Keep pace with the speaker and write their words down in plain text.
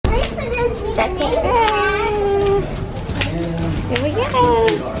Second grade. Here we go.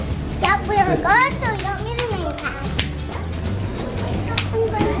 Yep, we're good, so you don't need a name tag.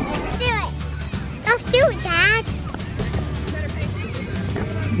 Let's do it. Let's do it, Dad.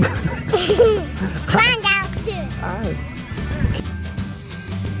 Find out soon. Alright.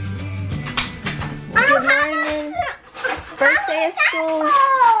 Good morning. First day of school.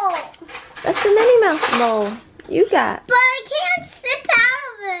 That's the Minnie Mouse bowl. You got. But I can't sip out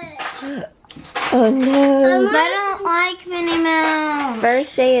of it. Oh no. I don't like Minnie Mouse.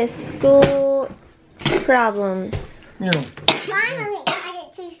 First day of school problems. Yeah. Finally, I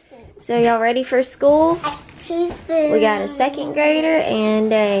get 2 spoons. So y'all ready for school? 2 spoons. We got a 2nd grader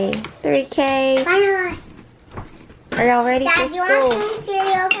and a 3K. Finally. Are y'all ready for Dad, you want school? some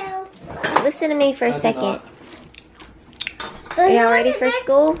cereal too? Listen to me for a second. Are y'all ready for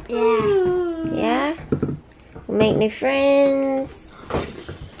school? Yeah. Yeah? We'll make new friends.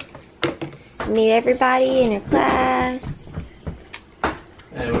 Meet everybody in your class.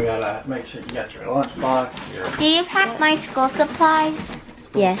 And we gotta make sure you got your lunchbox. Do you pack my school supplies?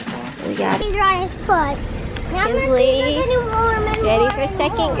 Yes, we got it. He's on his foot. Now Kinsley, ready for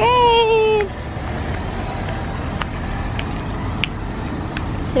 2nd grade?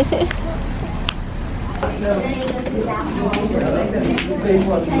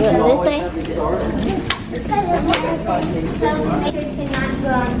 What this way?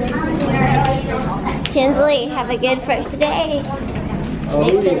 Kinsley, have a good first day.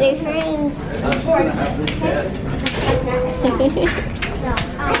 Make some new friends.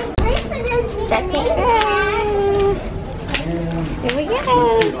 Second grade. Here we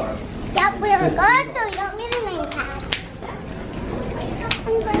go. Yep, we're good, so you don't need a name tag.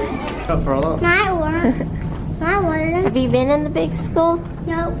 Up for a lot. No, I weren't. I wasn't. Have you been in the big school?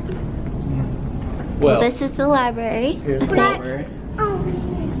 Nope. Well, This is the library. here's the library. Oh,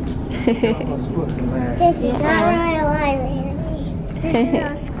 Those books in there. this is Yeah. not a library. This is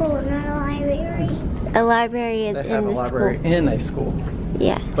a school, not a library. A library is They in have a the library school. in a school,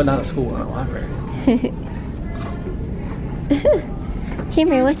 Yeah. but not a school in a library.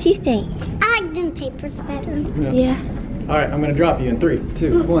 Cameron, what do you think? I like them papers better. Yeah. All right, I'm gonna drop you in 3,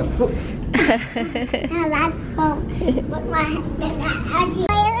 2, 1. Now that's what my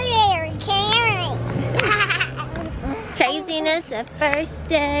library caring. Craziness the first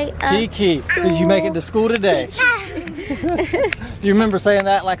day of Kiki, did you make it to school today? Do you remember saying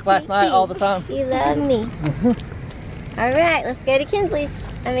that like last night all the time? You love me. All right, let's go to Kinsley's.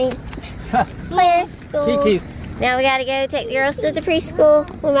 Claire's school. Kiki's. Now we gotta go take the girls to the preschool.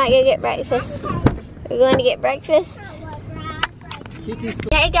 We might go get breakfast. We're going to get breakfast. Kiki's school.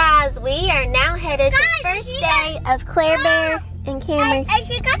 Hey guys, we are now headed to the first day of Claire Bear and Cameron. Is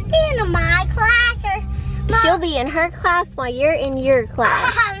she gonna be in my class or? She'll be in her class while you're in your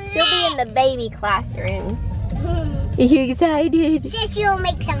class. She'll be in the baby classroom. Are you excited? She'll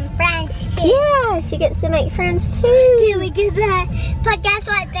make some friends too. Yeah, she gets to make friends too. But guess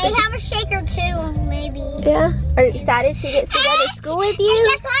what? They have a shaker too, maybe. Yeah. Are you excited she gets to go to school with And you?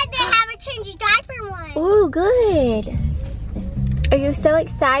 guess what? They have a change of diaper one. Ooh, good. Are you so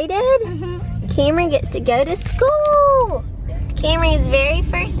excited? Cameron gets to go to school. Cameron's very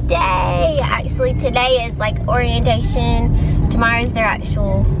first day. Actually, today is like orientation. Tomorrow's their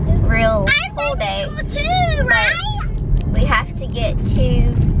actual real whole day. School too, right? We have to get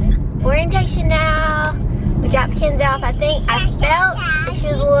to orientation now. We dropped Kinsley off. I felt that she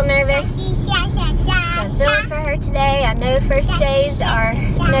was a little nervous. So I'm feeling for her today. I know first days are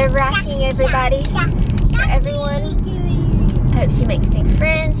nerve-wracking, everybody, for everyone. I hope she makes new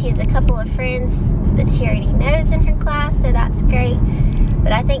friends. She has a couple of friends that she already knows in her class, so that's great.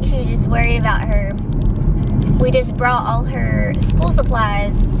 But I think she was just worried about her. We just brought all her school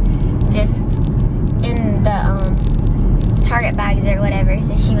supplies just in the Target bags or whatever,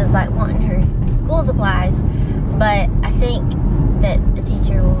 so she was like wanting her school supplies. But I think that the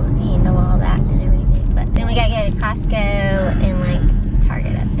teacher will handle all that and everything. But then we gotta go to Costco and like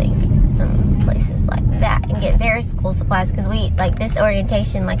Target, I think, some places like that, and get their school supplies, because we like this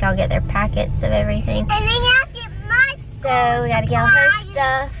orientation, like I'll get their packets of everything. And then you have to get my So we gotta get all her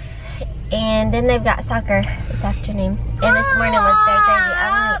stuff. And then they've got soccer this afternoon. And this morning was so crazy.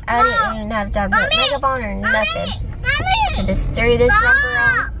 I didn't even have time to put makeup on or nothing. I just threw this romper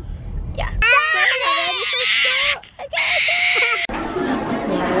on. Yeah. Ready for school? Okay.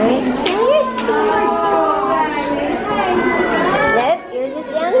 Now we're at your school. Nope, yours is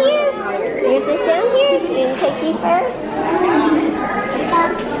down here. Yours is down here. I'm gonna take you first.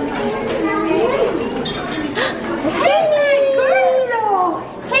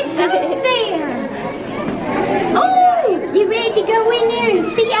 Oh, you ready to go in there and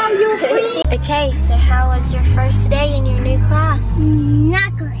see all your friends? How was your first day in your new class?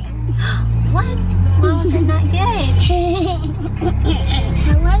 Not good. What? Why was it not good?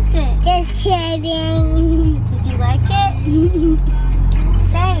 How was it? Just kidding. Did you like it?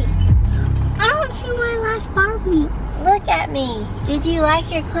 Say. I don't see my last Barbie. Look at me. Did you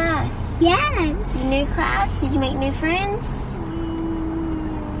like your class? Yes. Your new class? Did you make new friends?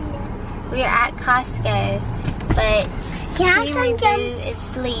 We are at Costco, but Can I have some gum? is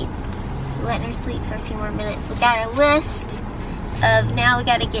sleep. We're letting her sleep for a few more minutes. We got a list of now we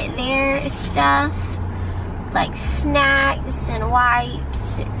got to get their stuff, like snacks and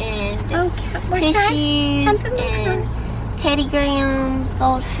wipes and tissues and Teddy Grahams,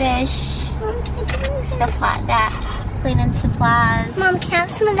 goldfish, stuff like that. Cleaning supplies. Mom, can I have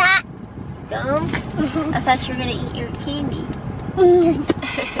some of that? Gum? I thought you were gonna eat your candy.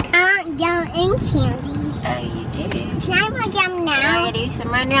 I want gum and candy. Oh, you do? Can I have my gum now? I gotta do some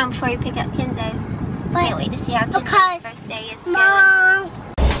run around before you pick up Kenzo. Can't wait to see how Kenzo's first day is going. Mom,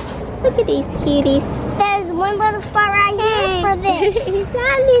 Look at these cuties. there's one little spot right here for this. He's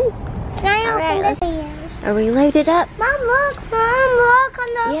having. Can I All open right, this? Are we loaded up? Mom, look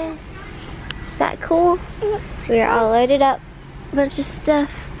on the... Yes. Is that cool? We are all loaded up. Bunch of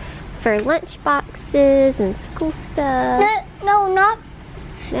stuff for lunch boxes and school stuff. No, not...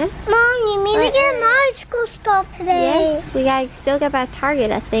 No? Mom, you mean to get my school stuff today? Yes, we gotta still go by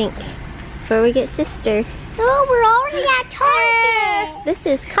Target, I think, before we get sister. No, we're already at Target. This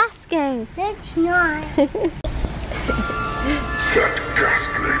is Costco. It's not. That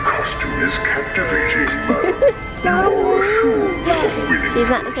ghastly costume is captivating, madam. You are sure of She's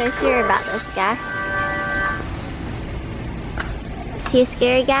not so sure about this guy. Is he a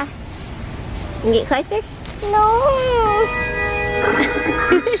scary guy? You get closer? No.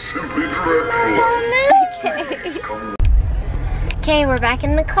 It's simply dreadful. Okay, we're back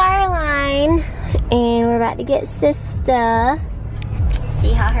in the car line, and we're about to get Sista.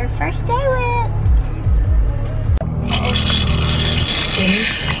 See how her first day went.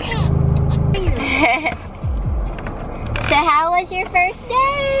 So how was your first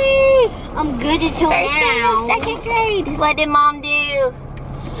day? I'm good until First day now. of second grade. What did Mom do?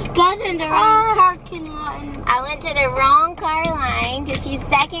 Got in the wrong parking lot. I went to the wrong car line because she's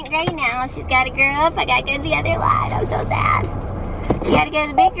second grade now. She's got to grow up. I got to go to the other line. I'm so sad. You got to go to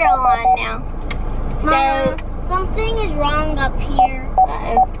the big girl line now. Mama, something is wrong up here.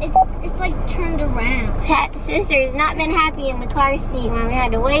 Uh-oh. It's like turned around. Sister's not been happy in the car seat when we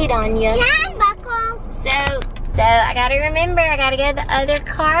had to wait on you. Can buckle? So I gotta remember, I gotta go to the other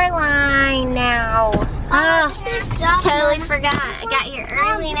car line now. Oh, This is stuck, totally Mama. forgot. I got here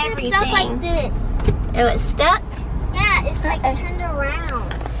early and This is everything. stuck like this. It was stuck? Yeah, it's like Uh-oh. turned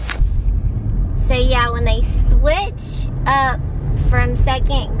around. So yeah, when they switch up from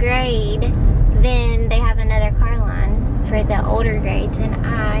second grade, then they have another car line for the older grades, and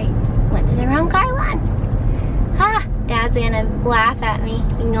I went to the wrong car line. Ha! Dad's gonna laugh at me.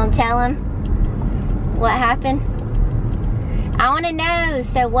 You gonna tell him what happened? I want to know.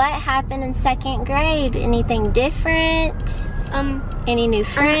 So what happened in second grade? Anything different? Any new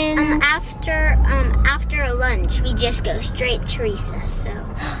friends? After lunch, we just go straight to recess.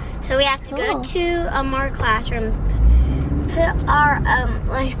 So we have to go to our classroom, put our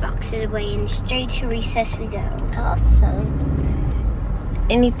lunch boxes away, and straight to recess we go. Awesome.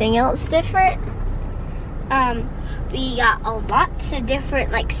 Anything else different? We got lots of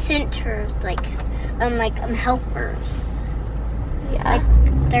different like centers, like helpers. Yeah. Like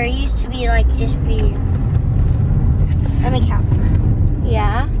there used to be let me count.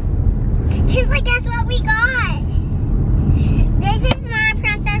 Yeah. Kinsley, guess what we got? This is my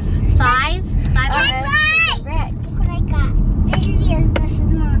princess. Five. Kinsley! Rick. Look what I got. This is yours. This is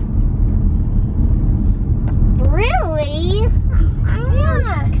mine. Really? Yeah.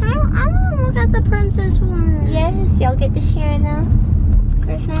 I want to look at the princess one. Yes, y'all get to share them.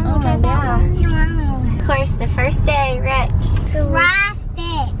 Can I Oh, look at that yeah. one? No, I'm gonna Of course, the first day, Rick. look.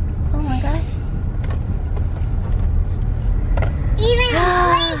 Traffic. Oh my gosh. Even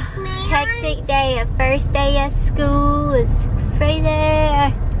place, man. Hectic day, a first day of school is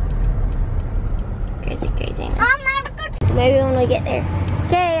crazy. Crazy. Maybe when we get there.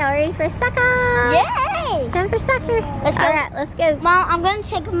 Okay, y'all ready for soccer? Yay! Time for soccer. Let's go. All right, let's go. Mom, I'm gonna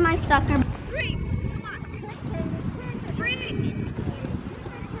take my soccer.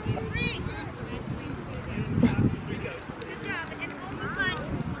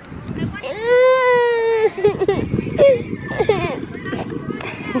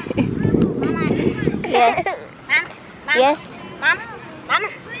 Yes. Yes. Mama,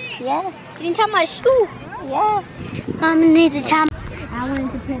 Yes. can you tell my school? Yeah. Mama needs to tell.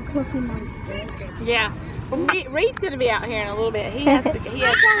 wanted to pick Cookie Monster. Yeah. Well, Reed's gonna be out here in a little bit. He has to. He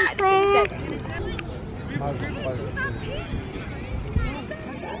has 2 seconds.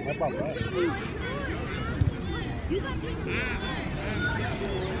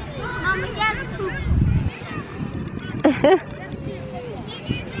 Mama, she has poop.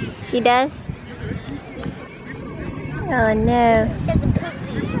 She does? Oh no. There's a poop.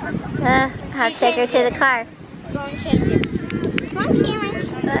 I'll have to take her to the car. Go and change it. Come on,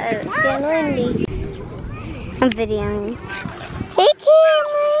 Cameron. Uh-oh, it's getting windy. I'm videoing. Hey,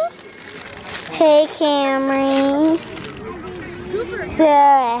 Cameron. Hey, Cameron. So,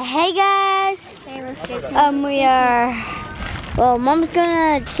 hey guys. We are. Well, Mom's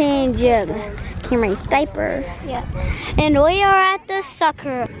gonna change Cameron's diaper. Yeah. And we are at the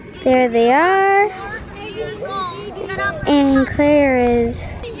sucker. There they are. And Claire is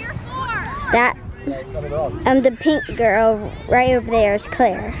that. The pink girl right over there is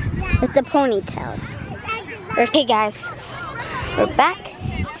Claire. With the ponytail. Okay, guys. We're back.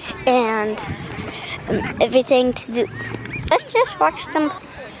 And everything to do. Let's just watch them.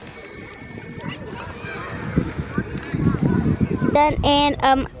 Done,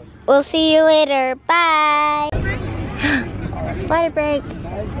 and we'll see you later. Bye. Water break.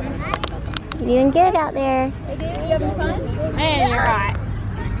 You're doing good out there. Hey, dude, you having fun? Man, you're right.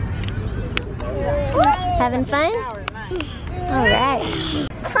 Having fun? Alright.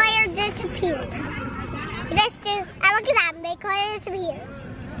 Claire disappeared. Let's do. I want to make Claire disappear.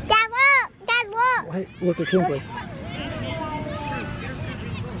 Dad, look! Dad, look! Wait, look at Kinsley.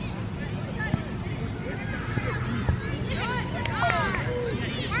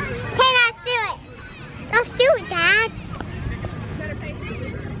 Okay, let's do it. Let's do it, Dad.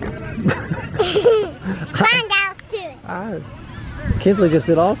 Come on, Dad, let's do it. Kinsley just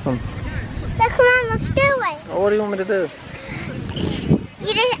did awesome. So come on, let's do it. Oh, what do you want me to do?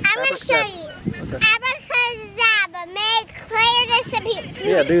 I'm going to show you. Abracadabra, make Claire disappear.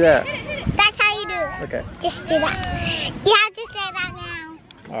 Yeah, do that. That's how you do it. Okay. Just do that. You have to say that now.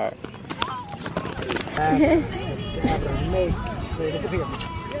 All right.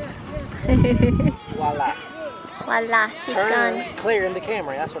 Voila. Voila, she's Turn gone. clear in the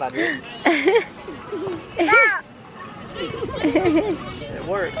camera. That's what I did. It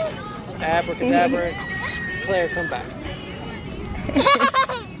worked. Abracadabra. Claire, come back.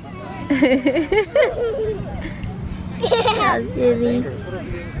 How silly. Do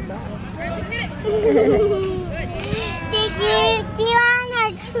you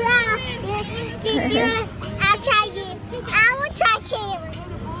want to try? I'll try you. I will try Cameron.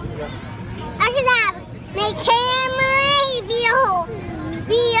 Abracadabra. Make Cameron be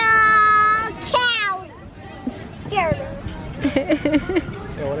a cow.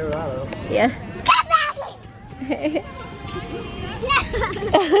 Yeah, whatever I know. Yeah. Come back here.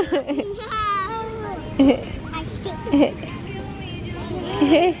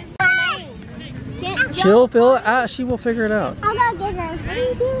 She'll fill it out. She will figure it out. I'll go get her. What are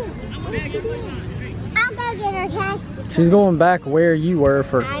you doing? What are you doing? I'll go get her, Cat. She's going back where you were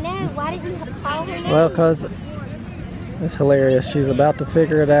for. I know. Why did you call her name? Well, because it's hilarious. She's about to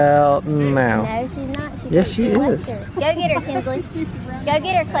figure it out now. No, she's not. Yes, she is. Go get her, Kinsley. Go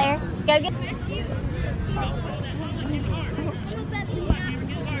get her, Claire. Go get her.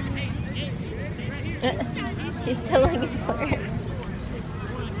 She's still looking for her.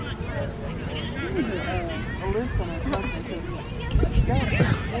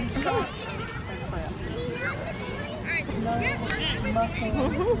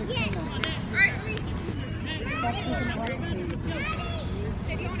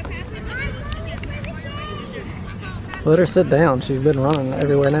 Let her sit down. She's been running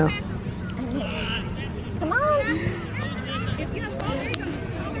everywhere now. Come on.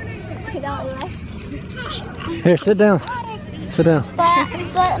 Here, sit down. Sit down.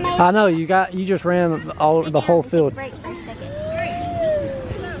 But my I know you just ran the whole field. Break for a second.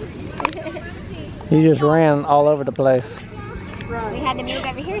 You just ran all over the place. We had to move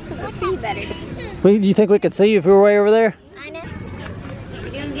over here so we could see better. Do you think we could see you if we were way over there? I know.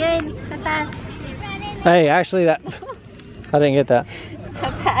 You're doing good. High five. Hey, actually I didn't get that.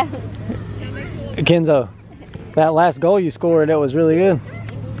 High five. Kenzo, that last goal you scored, it was really good.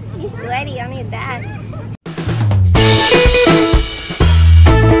 You're sweaty. I need that.